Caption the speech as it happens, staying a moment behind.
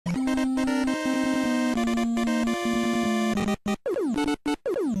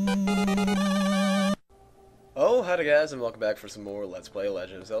Howdy guys, and welcome back for some more Let's Play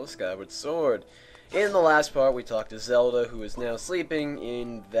Legend of Zelda Skyward Sword. In the last part, we talked to Zelda, who is now sleeping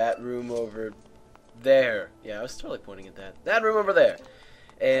in that room over there. Yeah, I was totally pointing at that room over there.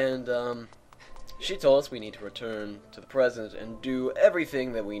 And, she told us we need to return to the present and do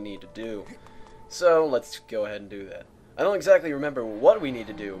everything that we need to do. So, let's go ahead and do that. I don't exactly remember what we need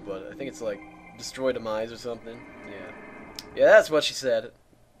to do, but I think it's like, destroy Demise or something. Yeah, that's what she said.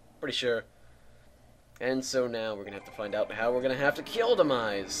 Pretty sure. And so now we're going to have to find out how we're going to have to kill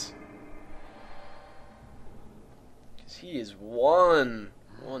Demise. Because he is one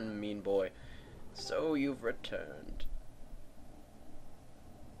mean boy. So you've returned.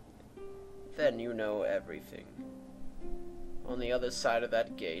 Then you know everything. On the other side of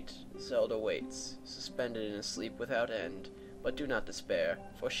that gate, Zelda waits, suspended in a sleep without end. But do not despair,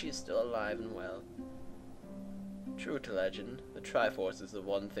 for she is still alive and well. True to legend, the Triforce is the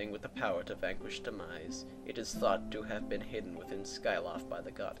one thing with the power to vanquish Demise. It is thought to have been hidden within Skyloft by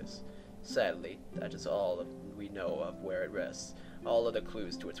the goddess. Sadly, that is all that we know of where it rests. All other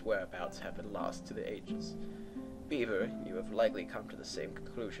clues to its whereabouts have been lost to the ages. Beaver, you have likely come to the same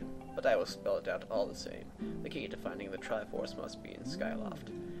conclusion, but I will spell it out all the same. The key to finding the Triforce must be in Skyloft.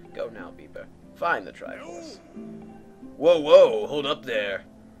 Go now, Beaver. Find the Triforce. Whoa, hold up there.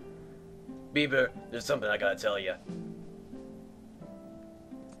 Beaver, there's something I gotta tell you.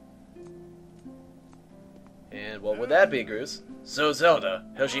 And what would that be, Groose? So Zelda,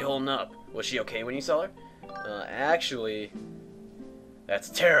 how's she holding up? Was she okay when you saw her? Actually, that's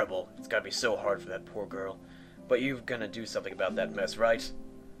terrible. It's gotta be so hard for that poor girl. But you're gonna do something about that mess, right?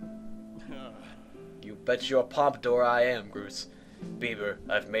 You bet your pompadour I am, Groose. Beaver,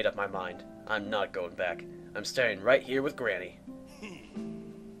 I've made up my mind. I'm not going back. I'm staying right here with Granny.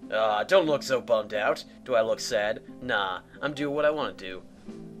 Don't look so bummed out. Do I look sad? Nah, I'm doing what I want to do.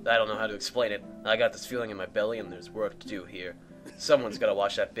 I don't know how to explain it. I got this feeling in my belly and there's work to do here. Someone's gotta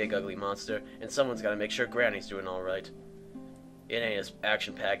watch that big ugly monster, and someone's gotta make sure Granny's doing alright. It ain't as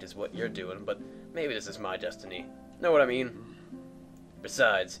action-packed as what you're doing, but maybe this is my destiny. Know what I mean?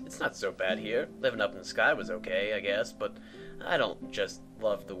 Besides, it's not so bad here. Living up in the sky was okay, I guess, but I don't just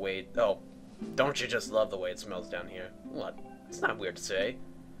love the way... Oh, don't you just love the way it smells down here? What? It's not weird to say.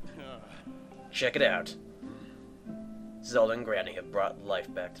 Check it out. Zelda and Granny have brought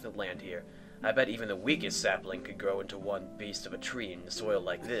life back to the land here. I bet even the weakest sapling could grow into one beast of a tree in the soil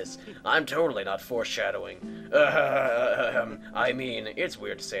like this. I'm totally not foreshadowing. I mean, it's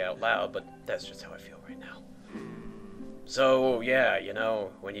weird to say out loud, but that's just how I feel right now. So, yeah, you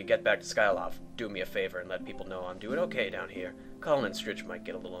know, when you get back to Skyloft, do me a favor and let people know I'm doing okay down here. Colin and Stritch might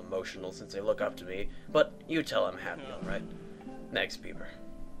get a little emotional since they look up to me, but you tell them I'm happy, alright? Thanks, Beaver.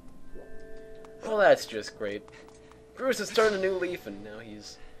 Well, that's just great. Groose has turned a new leaf, and now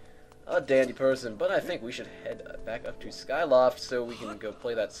he's a dandy person, but I think we should head back up to Skyloft so we can go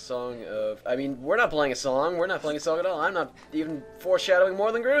play that song of... I mean, we're not playing a song. We're not playing a song at all. I'm not even foreshadowing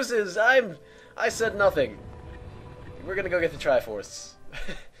more than Groose is. I said nothing. We're gonna go get the Triforce.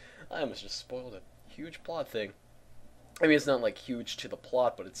 I almost just spoiled a huge plot thing. I mean, it's not, like, huge to the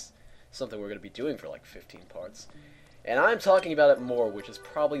plot, but it's something we're gonna be doing for, like, 15 parts. And I'm talking about it more, which is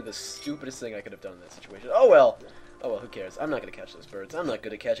probably the stupidest thing I could have done in that situation. Oh well, who cares? I'm not going to catch those birds. I'm not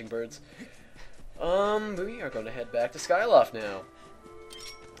good at catching birds. We are going to head back to Skyloft now.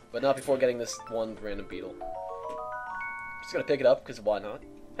 But not before getting this one random beetle. Just going to pick it up, because why not?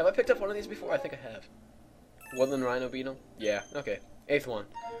 Have I picked up one of these before? I think I have. Woodland Rhino Beetle? Yeah, okay. 8th one.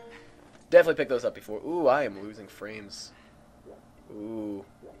 Definitely picked those up before. Ooh, I am losing frames. Ooh,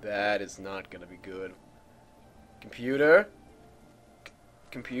 that is not going to be good. Computer?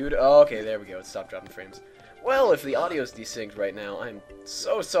 Computer? Oh, okay, there we go. It stopped dropping frames. Well, if the audio's desynced right now, I'm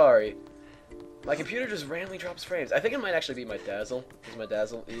so sorry. My computer just randomly drops frames. I think it might actually be my Dazzle, because my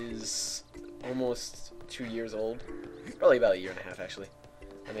Dazzle is almost 2 years old. Probably about 1.5 years, actually.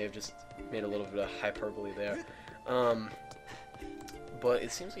 I may have just made a little bit of hyperbole there. But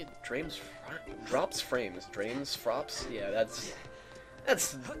it seems like it drops frames. Drains frops? Yeah,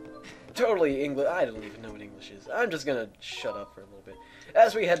 that's totally English. I don't even know what English is. I'm just gonna shut up for a little bit.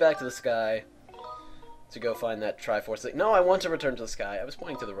 As we head back to the sky to go find that Triforce thing. No, I want to return to the sky. I was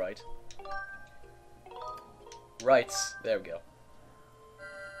pointing to the right. Rights. There we go.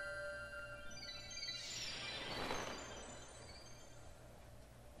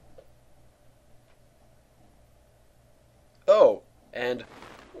 Oh, and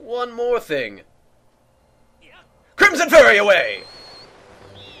one more thing. Crimson Fury away!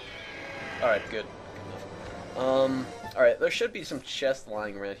 Alright, good. Alright, there should be some chests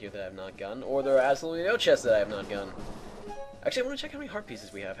lying around here that I have not gotten, or there are absolutely no chests that I have not gotten. Actually, I want to check how many heart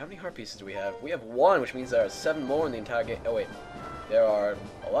pieces we have. How many heart pieces do we have? We have 1, which means there are 7 more in the entire game. Oh, wait. There are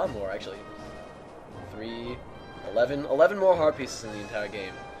a lot more, actually. 3, 11. 11 more heart pieces in the entire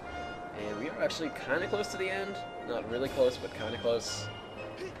game. And we are actually kind of close to the end. Not really close, but kind of close.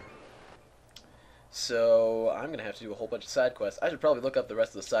 So, I'm going to have to do a whole bunch of side quests. I should probably look up the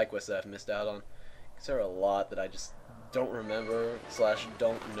rest of the side quests that I've missed out on. Because there are a lot that I just don't remember, /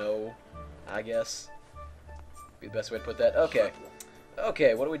 don't know, I guess. Be the best way to put that. Okay.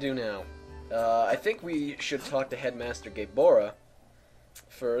 Okay, what do we do now? I think we should talk to Headmaster Gabora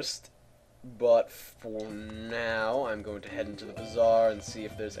first. But for now, I'm going to head into the bazaar and see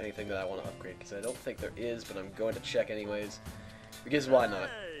if there's anything that I want to upgrade. Because I don't think there is, but I'm going to check anyways. Because why not?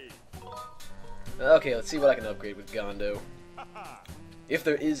 Okay, let's see what I can upgrade with Gondo. If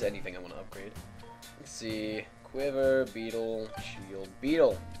there is anything I want to upgrade. Let's see. Quiver, beetle, shield,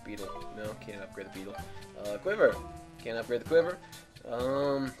 beetle. Beetle. No, can't upgrade the beetle. Quiver. Can't upgrade the quiver.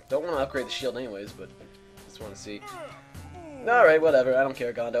 Don't want to upgrade the shield anyways, but just want to see. Alright, whatever. I don't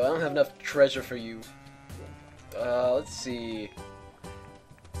care, Gondo. I don't have enough treasure for you. Let's see.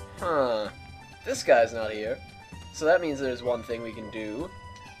 Huh. This guy's not here. So that means there's one thing we can do,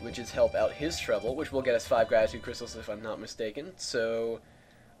 which is help out his trouble, which will get us 5 gratitude crystals if I'm not mistaken. So,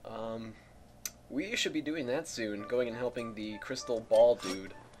 we should be doing that soon, going and helping the crystal ball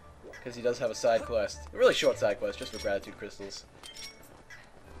dude, because he does have a side quest. A really short side quest, just for gratitude crystals.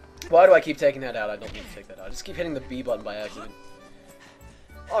 Why do I keep taking that out? I don't need to take that out. I just keep hitting the B button by accident.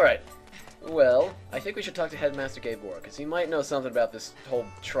 Alright. Well, I think we should talk to Headmaster Gabora, because he might know something about this whole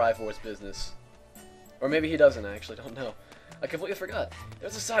Triforce business. Or maybe he doesn't, I actually don't know. I completely forgot.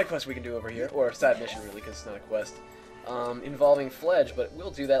 There's a side quest we can do over here, or a side mission really, because it's not a quest, involving Fledge, but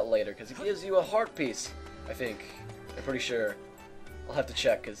we'll do that later, because it gives you a heart piece, I think. I'm pretty sure. I'll have to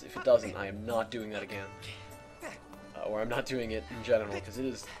check, because if it doesn't, I am not doing that again. Or I'm not doing it in general, because it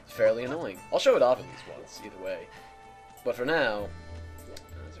is fairly annoying. I'll show it off at least once, either way. But for now,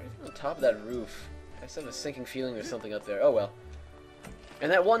 is there anything on top of that roof? I just have a sinking feeling there's something up there. Oh well.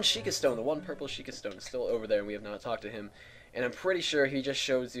 And that one Sheikah stone, the one purple Sheikah stone, is still over there, and we have not talked to him. And I'm pretty sure he just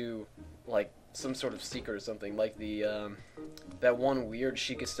shows you, like, some sort of secret or something, like the, that one weird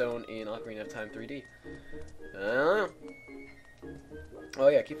Sheikah stone in Ocarina of Time 3D. I don't know. Oh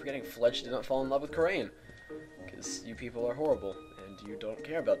yeah, I keep forgetting Fledge did not fall in love with Corraine. Because you people are horrible, and you don't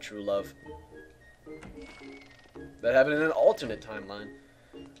care about true love. That happened in an alternate timeline.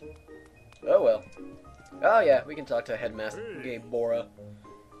 Oh well. Oh yeah, we can talk to Headmaster Gabora.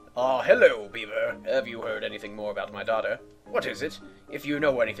 Ah, hello, Beaver. Have you heard anything more about my daughter? What is it? If you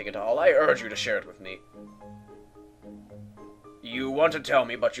know anything at all, I urge you to share it with me. You want to tell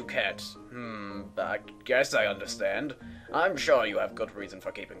me, but you can't. I guess I understand. I'm sure you have good reason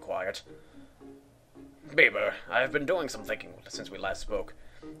for keeping quiet. Beaver, I have been doing some thinking since we last spoke.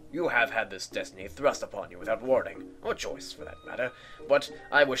 You have had this destiny thrust upon you without warning, or choice for that matter, but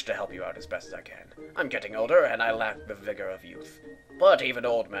I wish to help you out as best as I can. I'm getting older, and I lack the vigor of youth. But even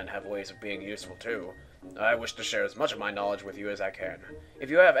old men have ways of being useful too. I wish to share as much of my knowledge with you as I can. If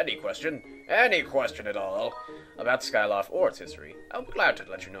you have any question at all, about Skyloft or its history, I'll be glad to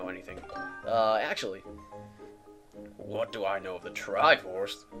let you know anything. Actually, what do I know of the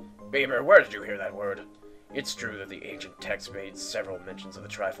Triforce? Beaver, where did you hear that word? It's true that the ancient text made several mentions of the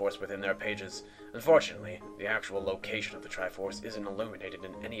Triforce within their pages. Unfortunately, the actual location of the Triforce isn't illuminated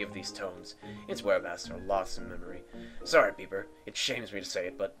in any of these tomes. Its whereabouts are lost in memory. Sorry, Beaver, it shames me to say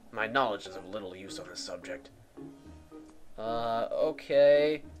it, but my knowledge is of little use on this subject.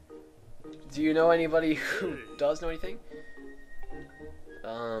 Okay. Do you know anybody who does know anything?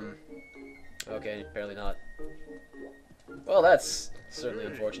 Okay, apparently not. Well, that's certainly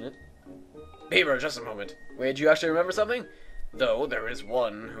unfortunate. Beaver, just a moment. Wait, do you actually remember something? Though there is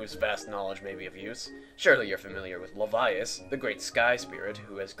one whose vast knowledge may be of use. Surely you're familiar with LoZ, the great sky spirit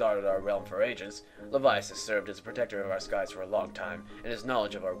who has guarded our realm for ages. LoZ has served as a protector of our skies for a long time, and his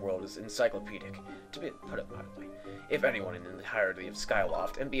knowledge of our world is encyclopedic, to put it mildly. If anyone in the entirety of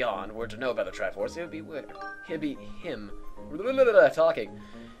Skyloft and beyond were to know about the Triforce, it would be him. Talking.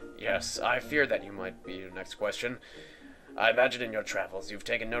 Yes, I fear that you might be your next question. I imagine in your travels you've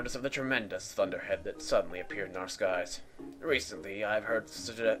taken notice of the tremendous thunderhead that suddenly appeared in our skies. Recently, I've heard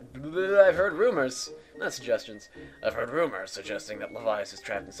rumors, not suggestions. I've heard rumors suggesting that LoZ is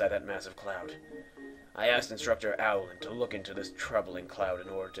trapped inside that massive cloud. I asked Instructor Owlin to look into this troubling cloud in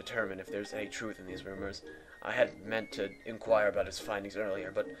order to determine if there's any truth in these rumors. I had meant to inquire about his findings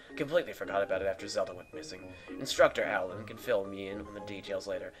earlier, but completely forgot about it after Zelda went missing. Instructor Owlin can fill me in on the details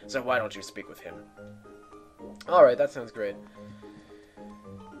later, so why don't you speak with him? Alright, that sounds great.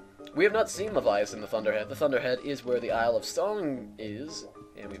 We have not seen Levias in the Thunderhead. The Thunderhead is where the Isle of Song is,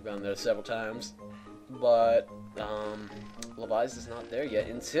 and we've gone there several times. But, Levias is not there yet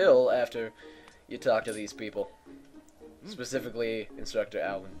until after you talk to these people. Specifically, Instructor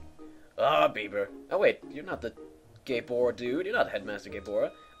Alwyn. Ah, Bieber. Oh, wait, you're not the Gabora dude. You're not Headmaster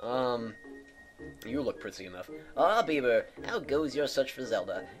Gabora. You look pretty enough. Ah, Bieber, how goes your search for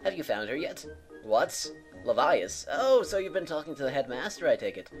Zelda? Have you found her yet? What? Levias? Oh, so you've been talking to the Headmaster, I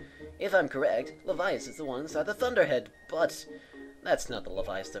take it. If I'm correct, Levias is the one inside the Thunderhead, but that's not the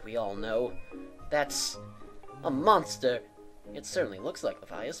Levias that we all know. That's a monster. It certainly looks like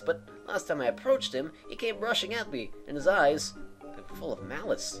Levias, but last time I approached him, he came rushing at me, and his eyes, they were full of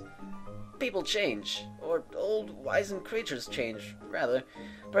malice. People change, or old, wizened creatures change, rather.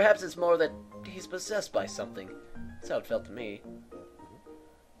 Perhaps it's more that he's possessed by something. That's how it felt to me.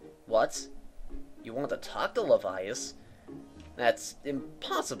 What? You want to talk to Levias? That's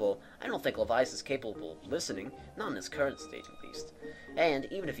impossible. I don't think Levias is capable of listening, not in his current state at least. And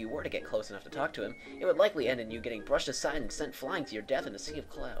even if you were to get close enough to talk to him, it would likely end in you getting brushed aside and sent flying to your death in a sea of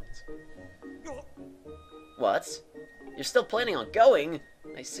clouds. What? You're still planning on going?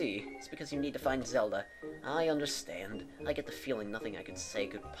 I see. It's because you need to find Zelda. I understand. I get the feeling nothing I could say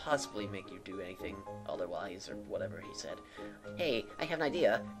could possibly make you do anything otherwise, or whatever he said. Hey, I have an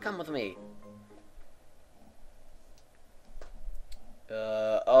idea. Come with me.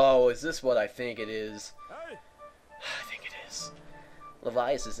 Oh, is this what I think it is? I think it is.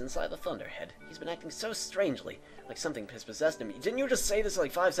 Levias is inside the Thunderhead. He's been acting so strangely, like something has possessed him. Didn't you just say this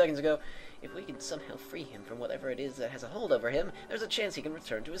like 5 seconds ago? If we can somehow free him from whatever it is that has a hold over him, there's a chance he can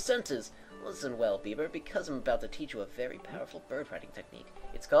return to his senses. Listen well, Bieber, because I'm about to teach you a very powerful bird riding technique.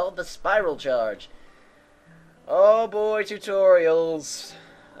 It's called the Spiral Charge. Oh boy, tutorials.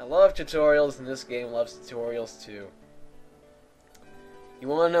 I love tutorials, and this game loves tutorials too. You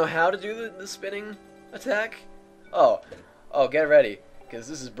want to know how to do the spinning attack? Oh, get ready, because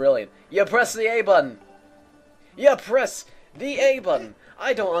this is brilliant. You press the A button. You press the A button.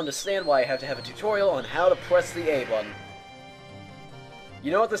 I don't understand why I have to have a tutorial on how to press the A button.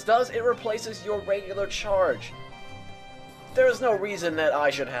 You know what this does? It replaces your regular charge. There is no reason that I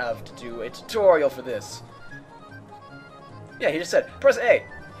should have to do a tutorial for this. Yeah, he just said, press A.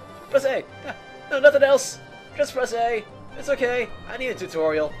 Press A. No, nothing else. Just press A. It's okay. I need a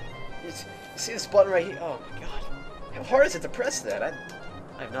tutorial. You see this button right here? Oh my god. How hard is it to press that?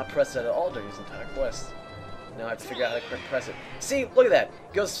 I have not pressed that at all during this entire quest. Now I have to figure out how to press it. See, look at that.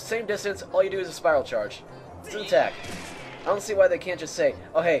 It goes the same distance. All you do is a spiral charge. It's an attack. I don't see why they can't just say,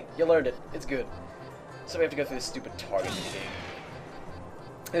 oh hey, you learned it. It's good. So we have to go through this stupid target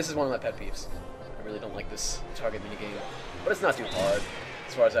minigame. This is one of my pet peeves. I really don't like this target minigame. But it's not too hard,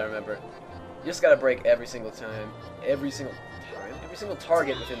 as far as I remember. You just gotta break every single time. Every single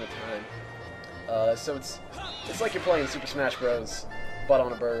target within the time. So it's like you're playing Super Smash Bros. But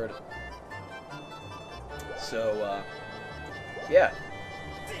on a bird. So, yeah.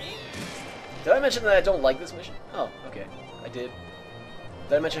 Did I mention that I don't like this mission? Oh, okay. I did.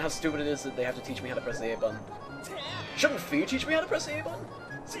 Did I mention how stupid it is that they have to teach me how to press the A button? Shouldn't Fee teach me how to press the A button?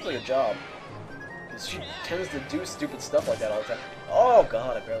 Seems like a job. Because she tends to do stupid stuff like that all the time. Oh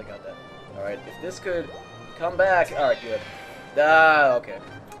god, I barely got that. Alright, if this could come back. Alright, good. Ah, okay.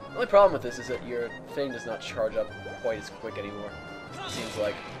 The only problem with this is that your thing does not charge up quite as quick anymore. It seems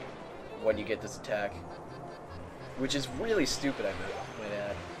like when you get this attack. Which is really stupid, I might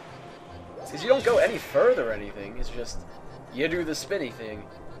add. Because you don't go any further or anything. It's just, you do the spinny thing.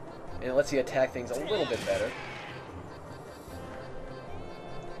 And it lets you attack things a little bit better.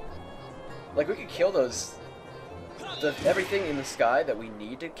 Like, we could kill those... everything in the sky that we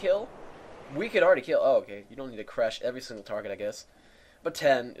need to kill. We could already kill... Oh, okay. You don't need to crash every single target, I guess. But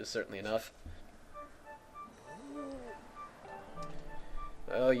 10 is certainly enough.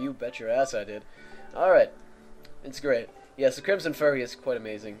 Oh, you bet your ass I did. Alright. It's great. Yes, the Crimson Furry is quite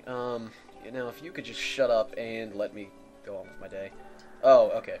amazing. You know, if you could just shut up and let me go on with my day.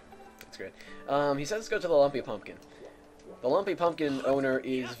 Oh, okay. That's great. He says let's go to the Lumpy Pumpkin. The Lumpy Pumpkin owner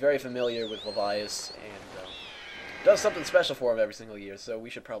is very familiar with Levias and does something special for him every single year, so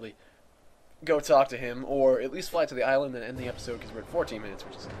we should probably go talk to him, or at least fly to the island and end the episode, because we're at 14 minutes,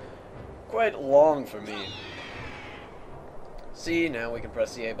 which is quite long for me. See, now we can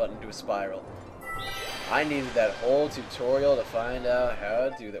press the A button to do a spiral. I needed that whole tutorial to find out how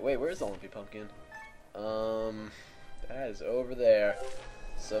to do that. Wait, where's the Lumpy Pumpkin? That is over there.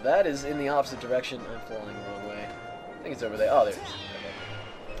 So that is in the opposite direction. I'm flying the wrong way. I think it's over there. Oh, there it is.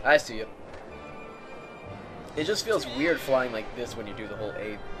 Okay. I see it. It just feels weird flying like this when you do the whole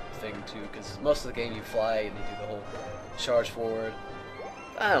A thing too, because most of the game you fly and you do the whole charge forward.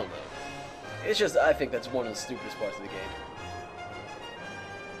 I don't know. It's just, I think that's one of the stupidest parts of the game.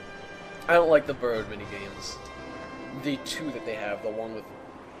 I don't like the bird minigames. The two that they have, the one with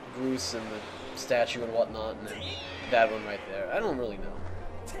Bruce and the statue and whatnot, and then that one right there. I don't really know.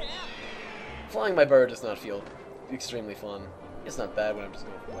 Flying my bird does not feel extremely fun. It's not bad when I'm just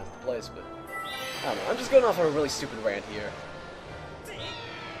going from place to place, but I don't know. I'm just going off on a really stupid rant here.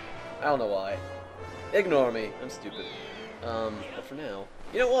 I don't know why. Ignore me. I'm stupid. But for now,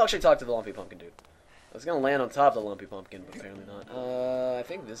 you know, we'll actually talk to the Lumpy Pumpkin dude. I was gonna land on top of the Lumpy Pumpkin, but apparently not. I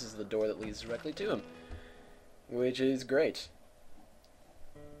think this is the door that leads directly to him, which is great.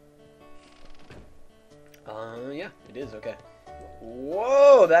 Yeah, it is, okay.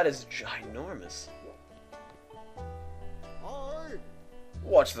 Whoa, that is ginormous.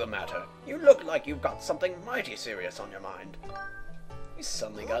 What's the matter? You look like you've got something mighty serious on your mind. You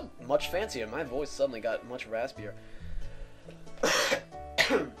suddenly got much fancier. My voice suddenly got much raspier.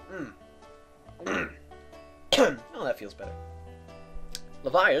 Oh, that feels better.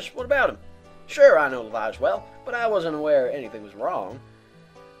 Levias, what about him? Sure, I know Levias well, but I wasn't aware anything was wrong.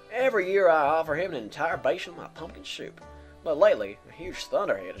 Every year I offer him an entire basin of my pumpkin soup. But lately, a huge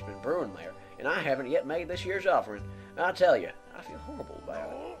thunderhead has been brewing there, and I haven't yet made this year's offering. I tell you, I feel horrible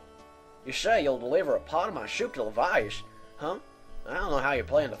about it. You say you'll deliver a pot of my soup to Levias, huh? I don't know how you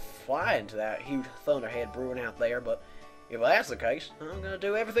plan to fly into that huge thunderhead brewing out there, but if that's the case, I'm going to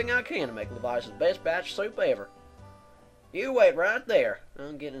do everything I can to make Levias' best batch of soup ever. You wait right there.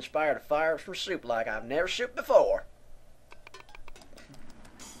 I'm getting inspired to fire up some soup like I've never souped before.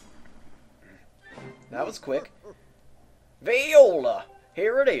 That was quick. Viola!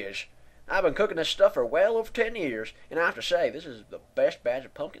 Here it is. I've been cooking this stuff for well over 10 years, and I have to say, this is the best batch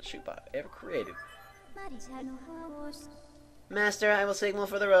of pumpkin soup I've ever created. Master, I will signal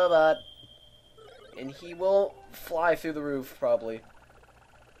for the robot. And he will fly through the roof, probably.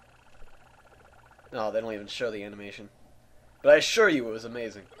 No, they don't even show the animation. But I assure you it was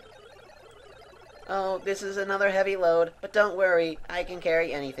amazing. Oh, this is another heavy load, but don't worry, I can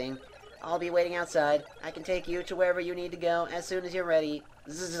carry anything. I'll be waiting outside. I can take you to wherever you need to go as soon as you're ready.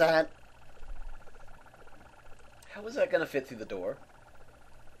 Zzz. How was that going to fit through the door?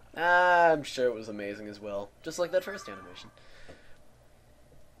 I'm sure it was amazing as well. Just like that first animation.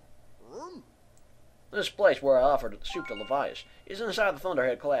 This place where I offered soup to Levias is inside the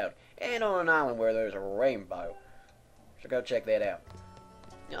Thunderhead Cloud, and on an island where there's a rainbow. So go check that out.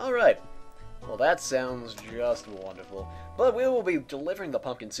 Alright. Well, that sounds just wonderful. But we will be delivering the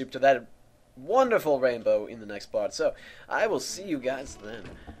pumpkin soup to that wonderful rainbow in the next part. So, I will see you guys then.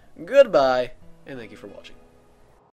 Goodbye, and thank you for watching.